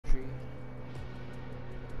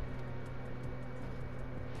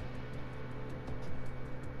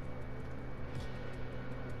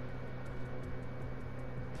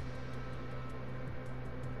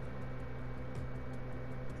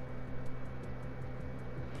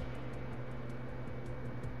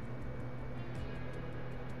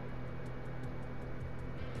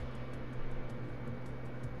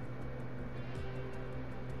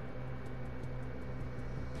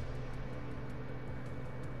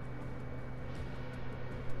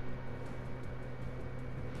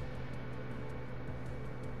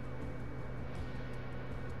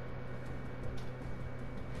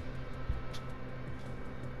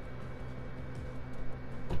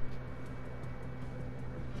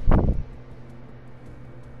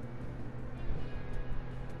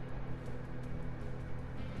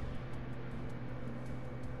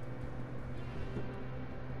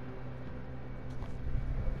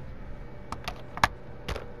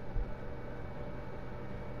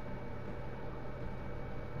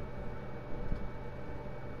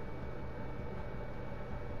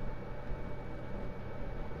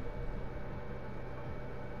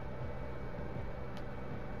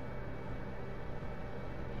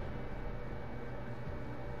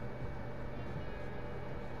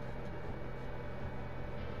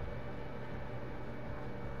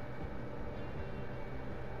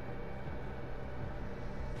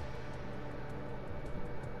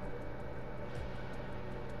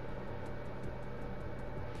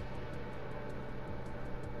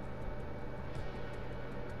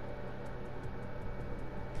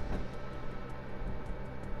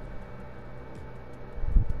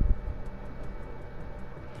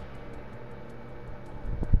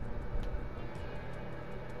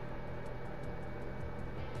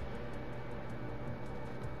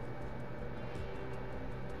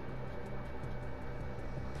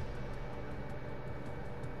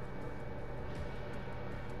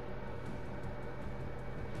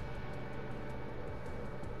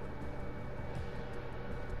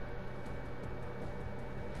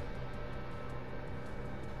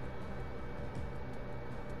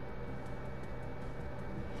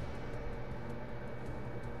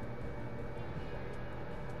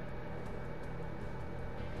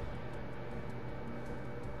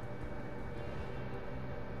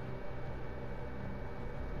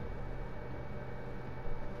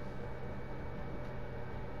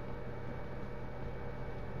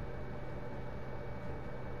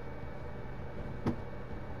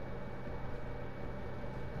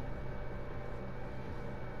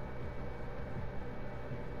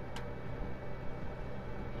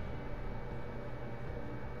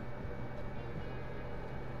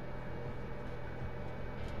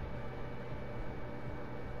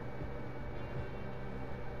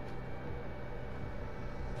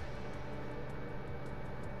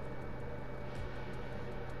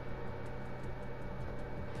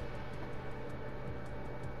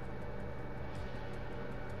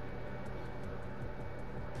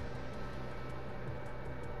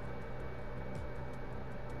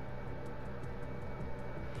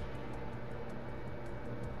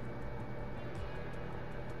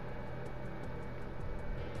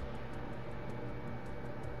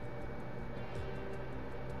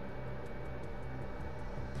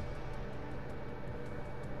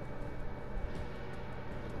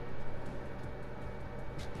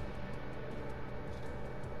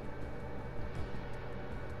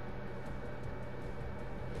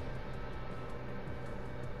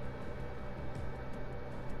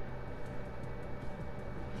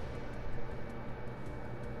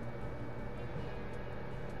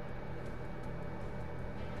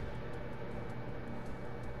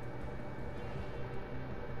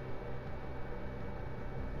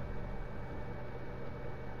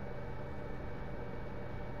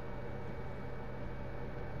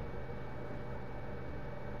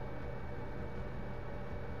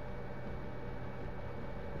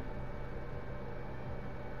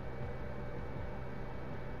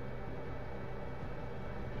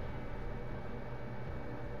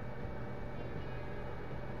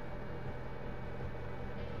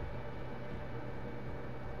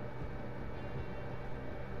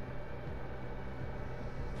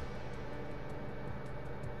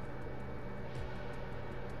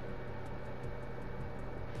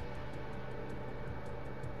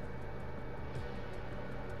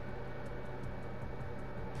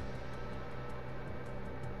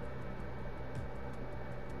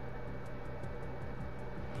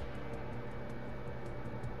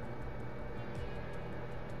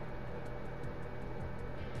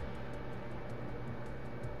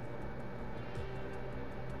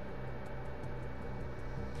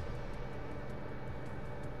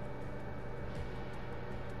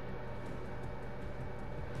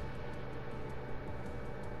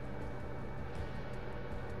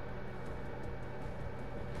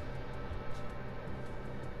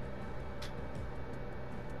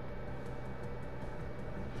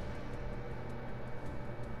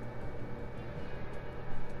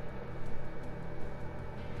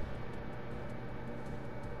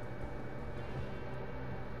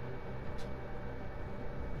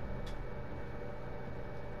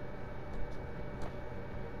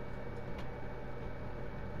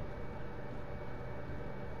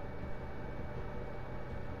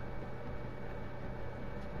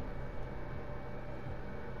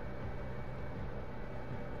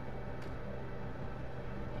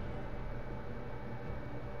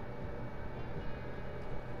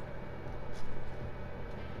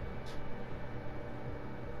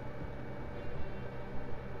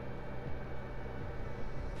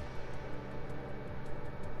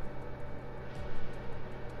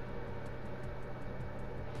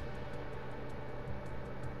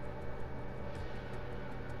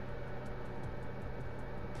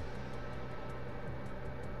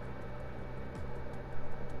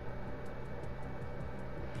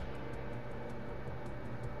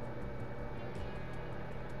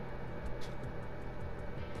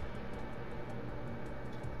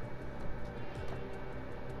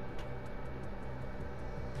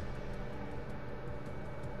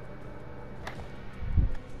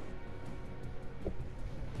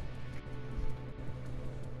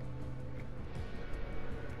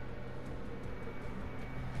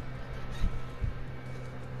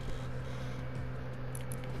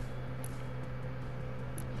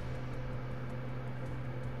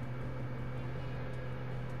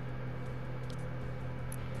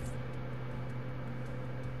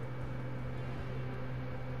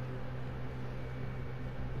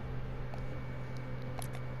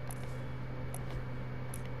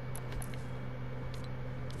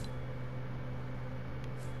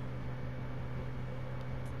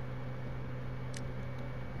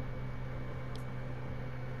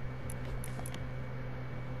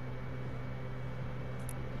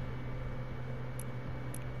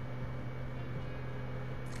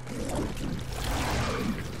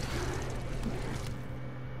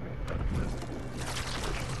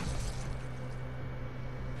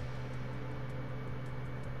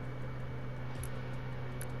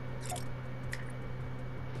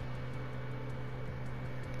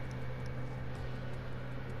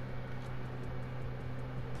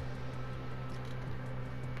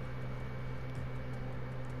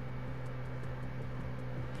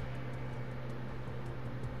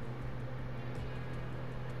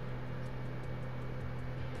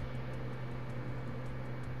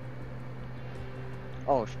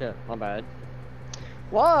Oh shit, my bad.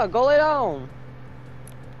 What? Go lay down.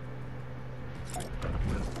 It's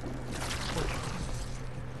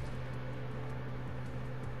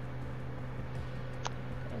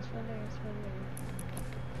funny, it's funny.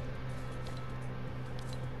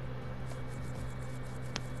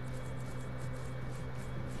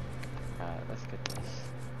 Alright, let's get this.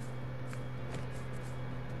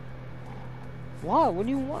 What? What do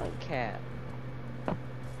you want, cat?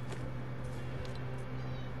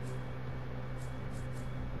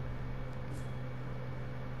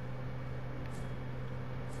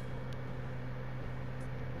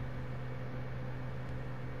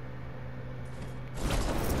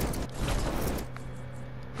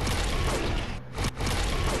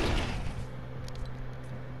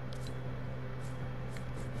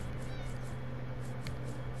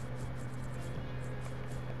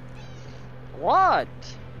 What?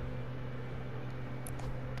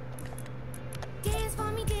 Dance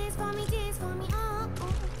for me, dance for me, dance for me, oh,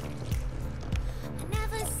 oh. I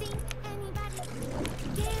never seen anybody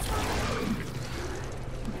dance for me.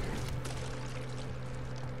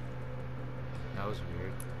 That was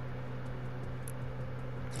weird.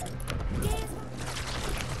 Dance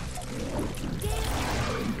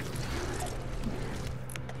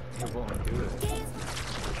It won't do it.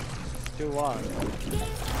 Do what?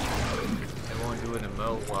 It won't do an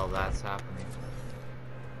emote while that's happening.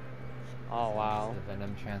 Oh wow. The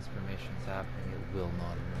Venom transformation's happening, it will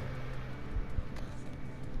not emote.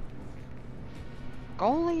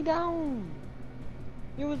 Go lay down.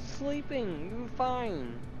 You was sleeping. You were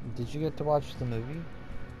fine. Did you get to watch the movie?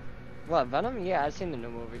 What, Venom? Yeah, I've seen the new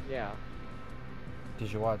movie. Yeah.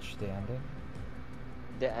 Did you watch the ending?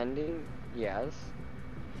 The ending? Yes.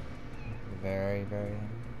 Very, very end.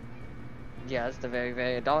 Yes, the very,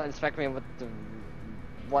 very. Don't expect me what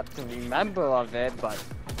to remember of it, but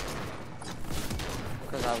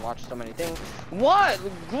because I watched so many things. What?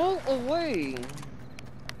 Go away.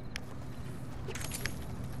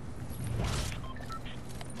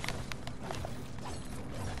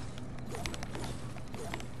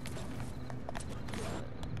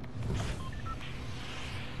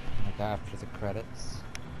 Like after the credits.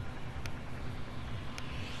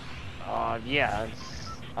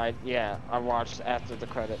 Yeah. I watched after the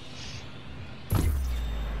credits.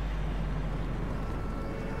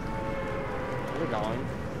 Where are we going?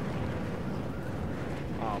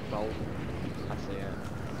 Oh, boat. I see it.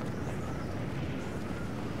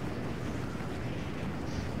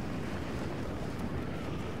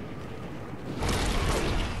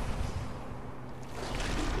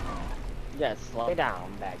 Yes, slow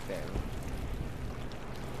down back there.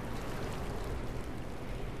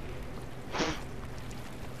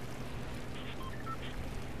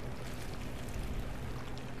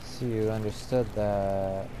 So you understood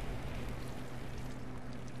that...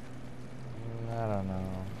 I don't know.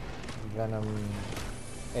 Venom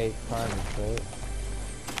 8 Carnage, right?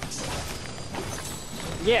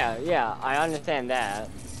 Yeah, I understand that.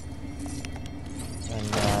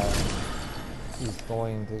 And he's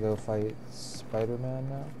going to go fight Spider-Man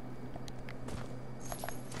now?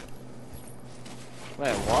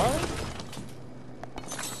 Wait, what?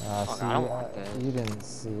 See, I don't want this. you didn't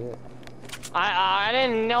see it. I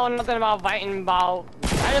didn't know nothing about fighting about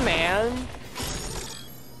Spider-Man.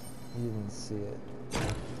 You didn't see it.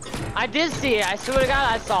 I did see it. I swear to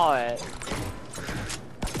God, I saw it.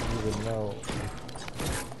 You didn't know.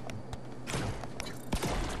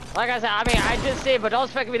 Like I said, I mean, I did see it, but don't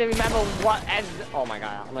expect me to remember what as. Oh my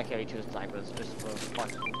God, I'm gonna carry 2 snipers just for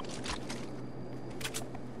fun.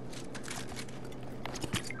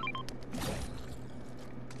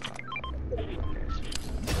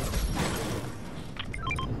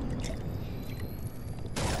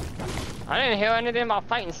 I didn't hear anything about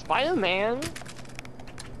fighting Spider-Man.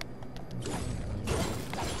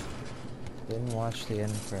 Didn't watch the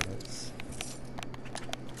end credits.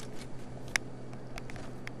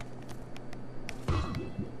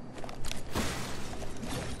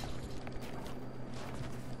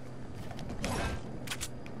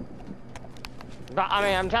 But I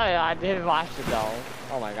mean, I'm telling you, I did watch it though.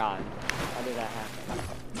 Oh my God, how did that happen?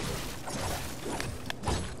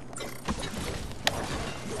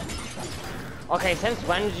 Okay, since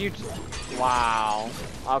when did you? Wow.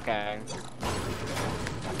 Okay.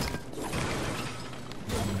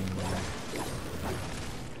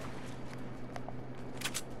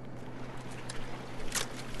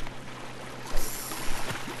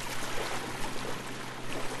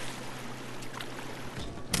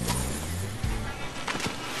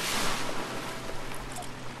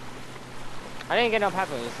 I didn't get no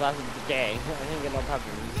peppers last day. I didn't get no peppers.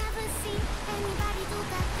 Never seen anybody do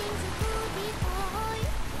the things you do before.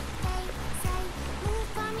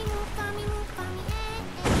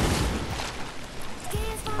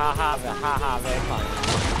 Haha, very funny.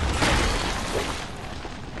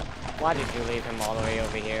 Why did you leave him all the way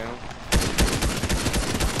over here?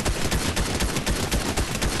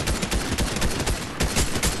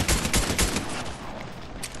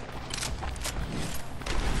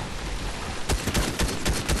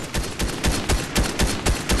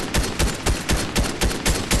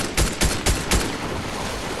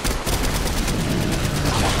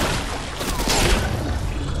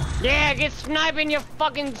 Yeah, get sniped in your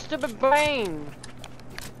fucking stupid brain!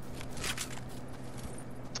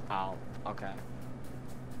 Oh, okay.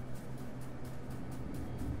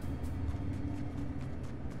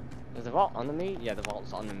 Is the vault under me? Yeah, the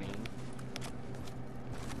vault's under me.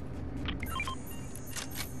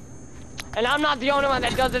 And I'm not the only one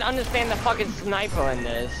that doesn't understand the fucking sniper in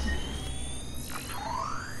this.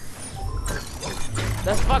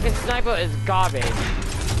 This fucking sniper is garbage.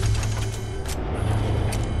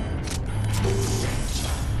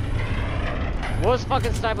 Worst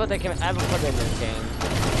fucking sniper they can ever put in this game.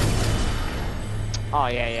 Oh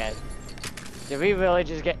yeah. Did we really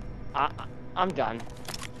just get? I'm done.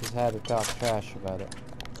 Just had to talk trash about it.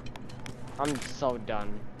 I'm so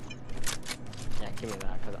done. Yeah, give me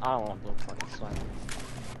that, cause I don't want blue fucking sniper.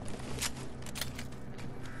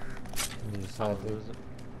 You just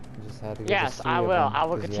had to. Yes, I will. I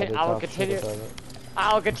will continue. I will continue.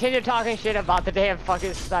 I will continue talking shit about the damn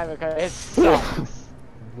fucking sniper, cause it sucks.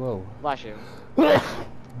 Whoa. Bless you.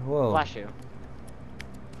 Whoa. Bless you.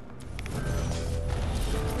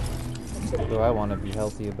 What do I want to be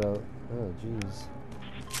healthy about? Oh, jeez.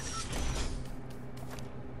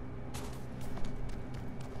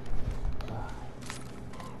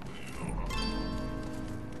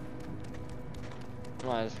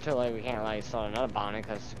 Well, it's too late. We can't like start another bounty,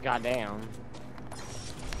 cause goddamn.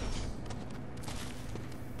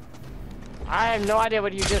 I have no idea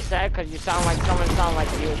what you just said, cause you sound like someone sounded like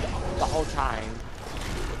you the whole time.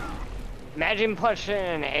 Imagine pushing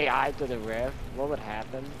an AI through the rift. What would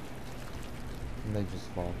happen? And they just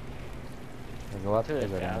fall. They go up To to the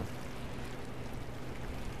the death.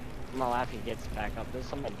 I'm gonna laugh if he gets back up. There's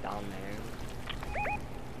somebody down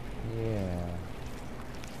there. Yeah.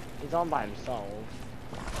 He's on by himself.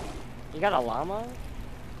 You got a llama?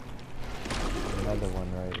 Another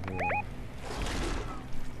one right here.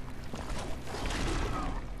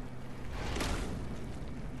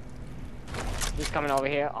 He's coming over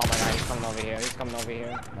here. Oh my god, he's coming over here. He's coming over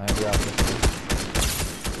here. 90 off this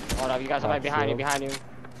Hold up, you guys are right behind you, shield. behind you.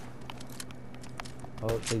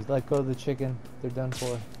 Oh, they let go of the chicken. They're done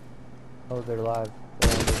for. Oh, they're alive.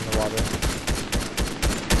 They're under in the water.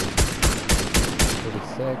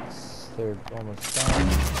 36. They're almost done.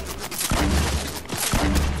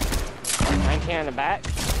 19 in the back.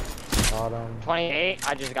 Got 'em. 28.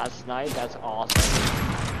 I just got sniped. That's awesome.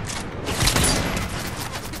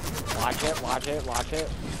 Watch it, watch it, watch it.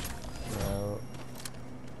 No.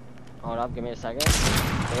 Hold up, give me a second.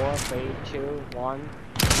 4, 3, 2, 1.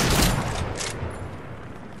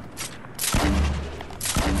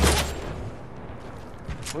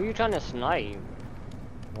 Who are you trying to snipe?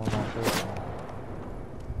 One off this one.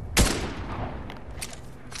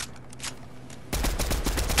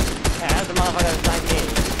 Yeah, that's the motherfucker that's 19.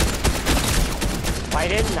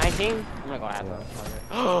 Whited? 19? I'm gonna go after him.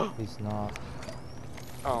 He's not.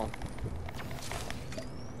 Oh.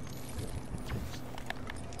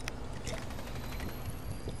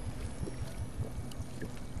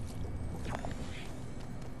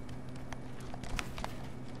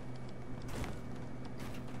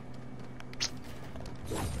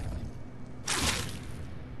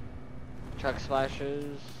 Truck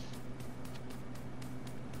splashes.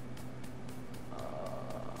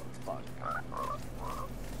 Fuck.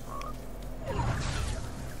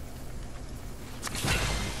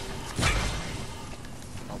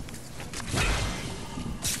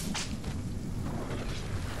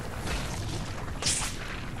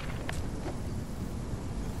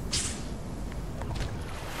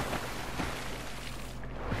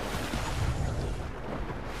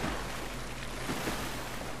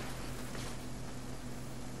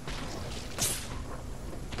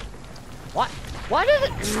 What? Why does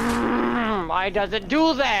it? Why does it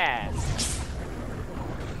do that?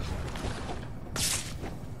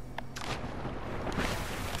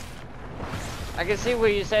 I can see where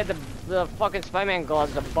you said the fucking Spider-Man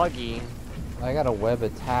gloves are buggy. I got a web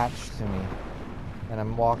attached to me, and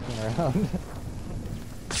I'm walking around.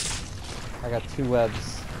 I got 2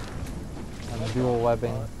 webs. I'm dual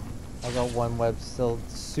webbing. I got 1 web still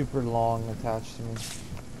super long attached to me.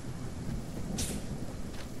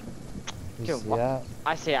 You Dude, see that?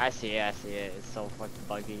 I see it. It's so fucking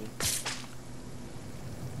buggy.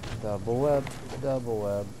 Double web, double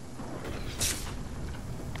web.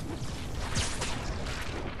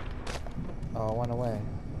 Oh, it went away.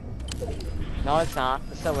 No, it's not.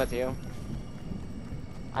 It's still with you.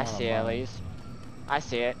 I Oh, see it at mine. least. I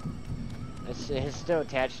see it. It's still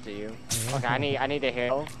attached to you. Okay, I need to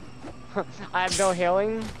heal. I have no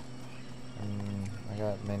healing. I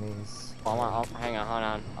got minis. Oh, hang on, hold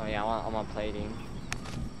on. Oh yeah, I want plating.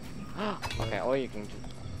 Okay, or you can.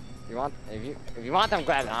 If you want them,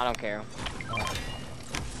 grab them. I don't care.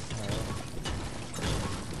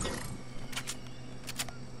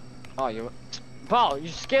 Alright. Oh, bro, you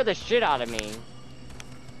scared the shit out of me.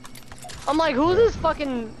 I'm like, who's this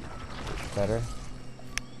fucking? Better?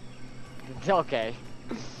 Okay.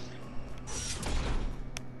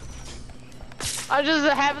 I just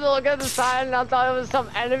happened to look at the sign and I thought it was some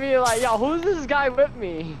enemy. Like, yo, who's this guy with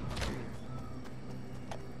me?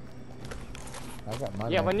 I got my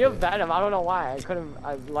Yeah, when you're Venom, I don't know why.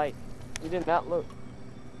 You did not look.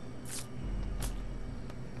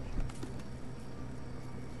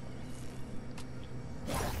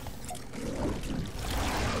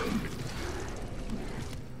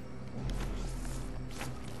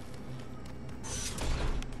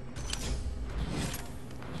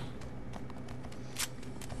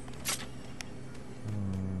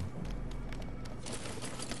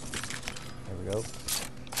 There we go.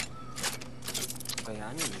 Oh yeah,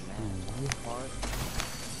 I need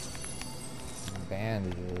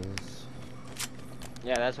Bandages.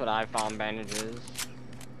 Yeah, that's what I found, bandages.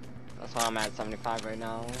 That's why I'm at 75 right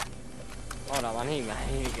now. Hold on, I need to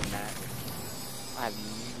get that. I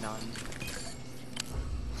have none.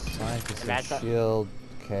 Scientist shield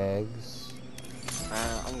kegs.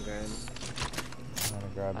 I'm good. I'm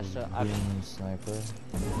gonna grab his I- boom sniper.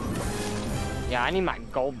 Yeah, I need my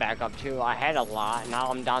gold back up too. I had a lot, now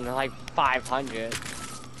I'm down to like 500.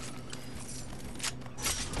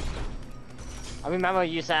 I remember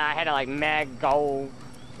you said I had to like mad gold,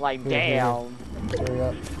 like damn. Hurry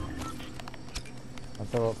up. I'll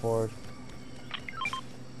throw it forward.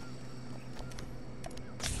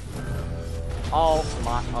 Oh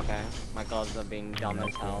my, okay. My gloves are being dumb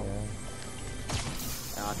as hell.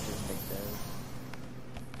 I'll just take this.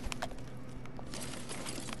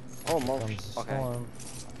 Oh, most. Okay. Storm.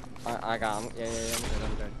 I got him. Yeah,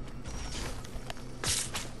 I'm good.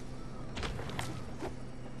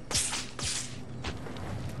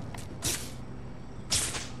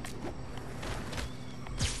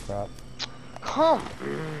 Crap. Come!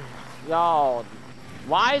 Yo,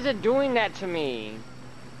 why is it doing that to me?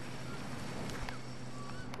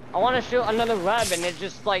 I want to shoot another web and it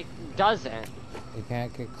just, like, doesn't. You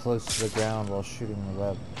can't get close to the ground while shooting the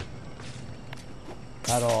web.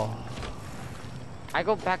 At all. I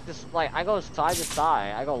go back to, I go side to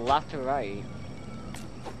side. I go left to right.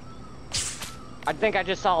 I think I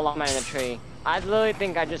just saw a llama in a tree. I literally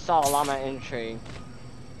think I just saw a llama in a tree.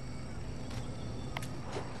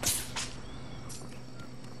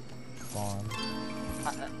 Spawn.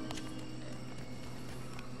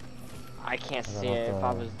 I can't see it. If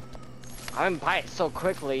I was, I went by it so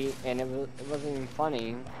quickly, and it wasn't even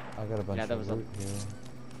funny. I got a bunch of loot here.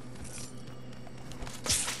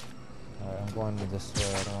 Alright, I'm going to this way.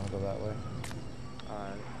 I don't want to go that way.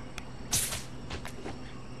 Alright.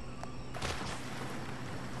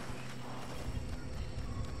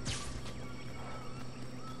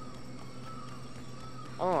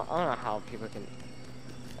 I don't know how people can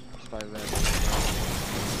start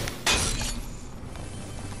this.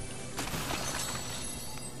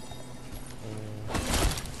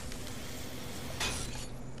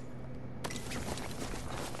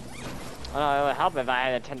 I don't know, it would help if I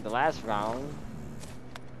had attended the last round.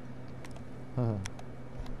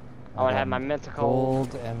 I would have my mythical gold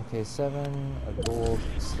MK7, a gold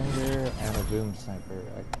slinger, and a boom sniper.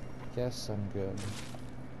 I guess I'm good.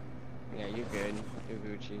 Yeah, you good. You're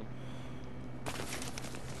Gucci.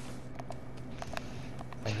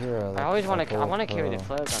 I hear a, like, I always want to. I want to carry the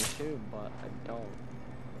purple. flare gun too, but I don't.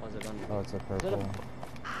 Was it on? Oh, it's a purple.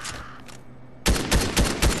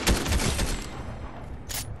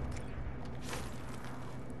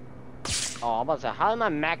 Oh, I'm about to say, how am I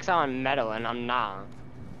max out on metal and I'm not?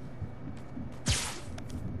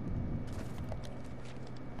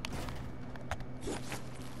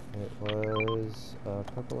 It was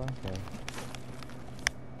purple MK.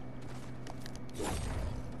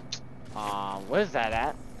 Where's that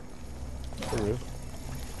at? Ooh.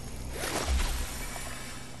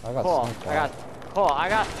 I got Cool. sniped I got. at. Cool. I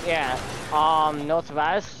got. Yeah.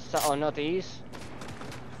 Northwest or northeast.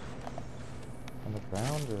 On the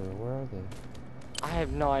ground or where are they? I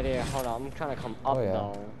have no idea. Hold on. I'm trying to come up Oh, yeah.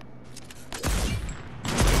 though. I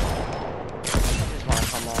just want to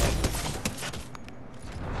come up.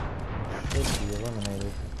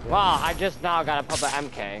 Wow, I just now got a pop of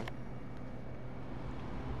MK.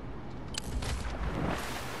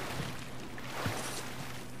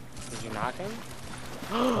 Did you knock him?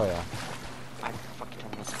 Oh yeah. I fucking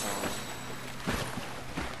almost fell.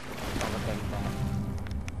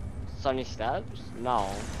 70 steps? No.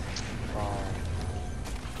 Oh.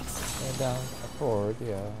 Go down, forward,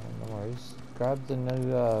 yeah, no worries. Grab the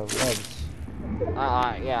new webs.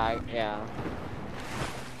 Yeah.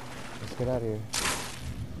 Let's get out of here.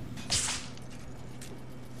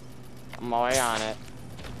 I'm already on it.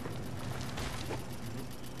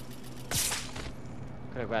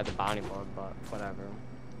 Could've grabbed the bounty board, but whatever.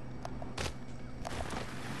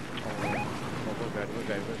 Oh, we're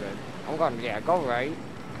good. I'm going, yeah, go right.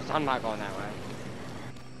 Cause I'm not going that way.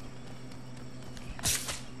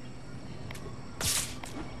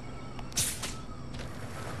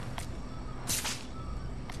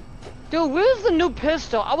 Dude, where's the new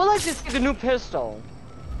pistol? I would like to see the new pistol.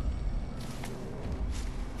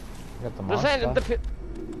 You got the They're saying monster?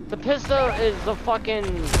 the pistol is the fucking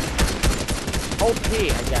OP,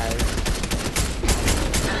 I guess.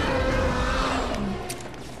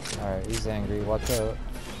 Alright, he's angry. Watch out.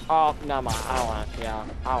 Oh, no, man, I don't want to. Yeah,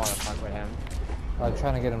 I don't want to fuck with him. I'm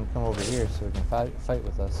trying to get him to come over here so he can fight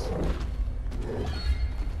with us.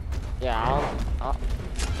 Yeah, I'll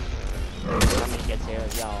how many gets here?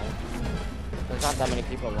 Yo, there's not that many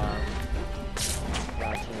people left.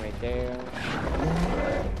 Got a team right there.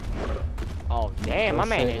 Oh damn, my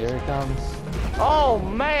man is. Here he comes. Oh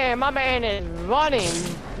man, my man is running.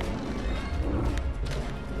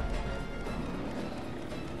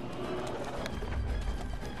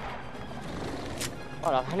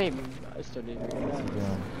 Hold up, I still need. What's he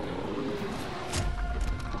doing?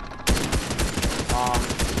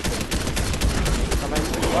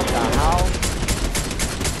 What the hell?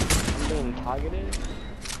 I'm being targeted.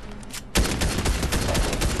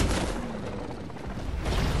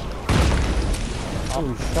 Oh,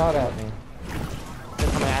 he shot at me.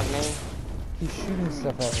 They're coming at me. He's shooting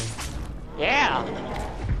stuff at me. Yeah.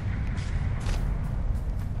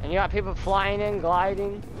 And you got people flying in,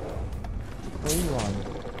 gliding. Where are you on?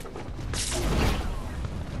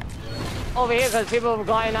 Over here, because people are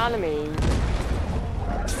gliding onto me.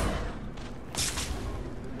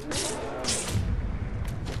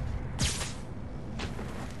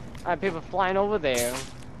 I have people flying over there.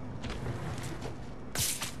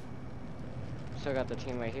 Still got the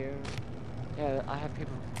team right here. Yeah, I have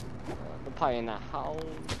people. They're probably in that house.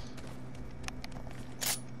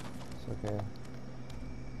 It's okay.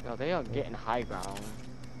 Yo, they are getting high ground.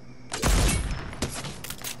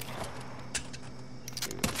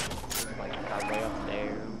 Dude, this is like got way up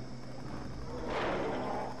there.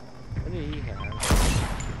 What did he have?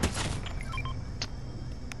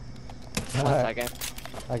 1 second.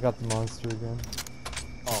 I got the monster again.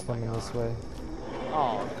 Oh It's my coming god. this way.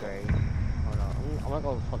 Oh, great. Hold on. I'm gonna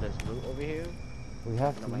go for this loot over here. We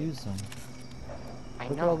have to use them. I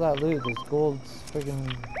Look at all know. that loot. There's gold,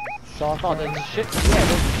 friggin' shotgun. Oh, there's shit. Yeah,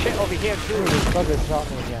 there's shit over here Ooh, too. this bugger shot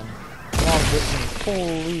me again. Long distance.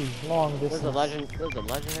 Holy, long distance. There's a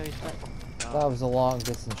legendary set. That was a long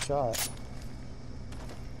distance shot.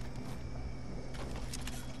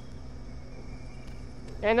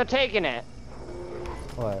 And they're taking it.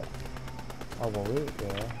 What? Oh, well, loot,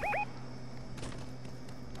 yeah.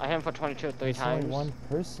 I hit him for 22 three There's times. only one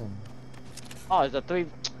person. Oh, it's a 3.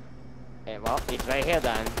 Hey, well, he's right here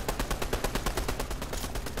then.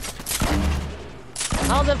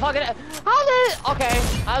 How the fucking? How did? Okay,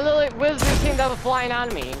 I literally. Where's this thing that was flying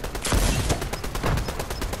on me?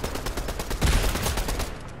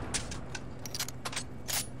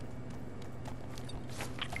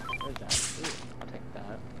 Where's that? Ooh, I'll take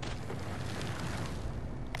that.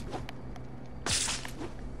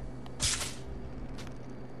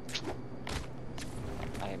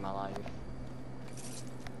 I hate my life.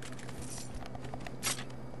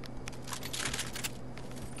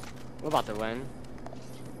 We're about to win.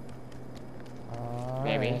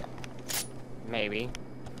 Maybe. Alright. Maybe.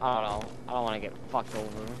 I don't know. I don't want to get fucked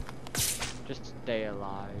over. Just stay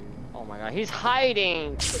alive. Oh my god, he's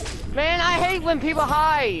hiding! Man, I hate when people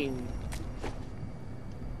hide!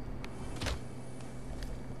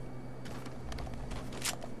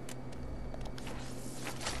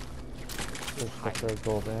 Just put the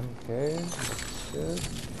gold in. Okay. Good.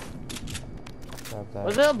 Grab that.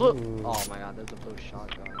 Was there a blue? Ooh, Oh my god, there's a blue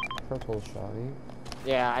shotgun. purple shotty.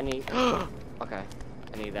 Yeah, I need. Okay,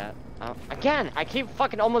 I need that. Again, I keep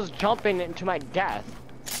fucking almost jumping into my death.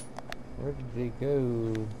 Where did they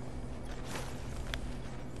go?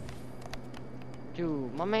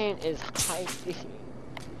 Dude, my man is hiding.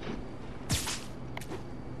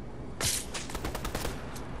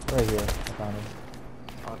 Right here. I found him.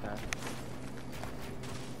 Okay.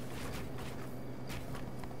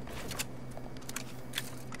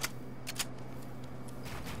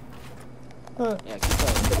 Yeah, keep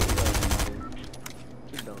going.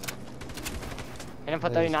 Keep going. Hit him for I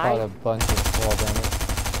just caught a 39. bunch of fall damage.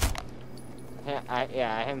 Yeah,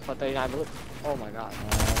 I hit him for 39 bullets. Oh my god.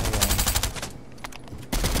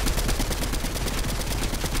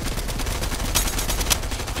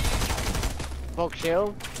 Poke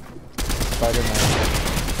shield. Spider-Man.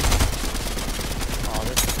 Oh,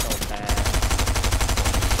 this is so bad.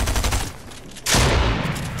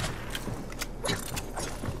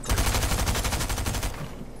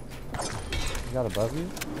 He got above you?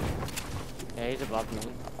 Yeah, he's above me.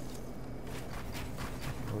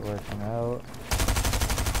 We're working out.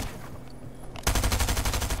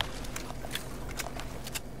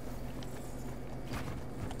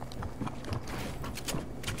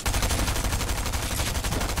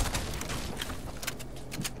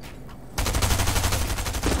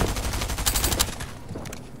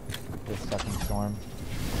 This second storm.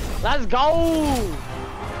 Let's go!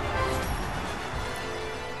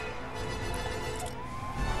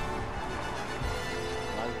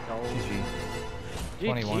 Let's go. GG.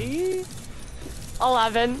 21. GG?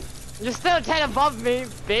 11. You're still 10 above me,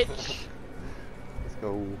 bitch. Let's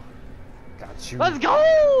go. Got you. Let's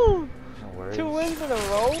go! No worries. 2 wins in a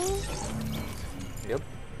row? Yep.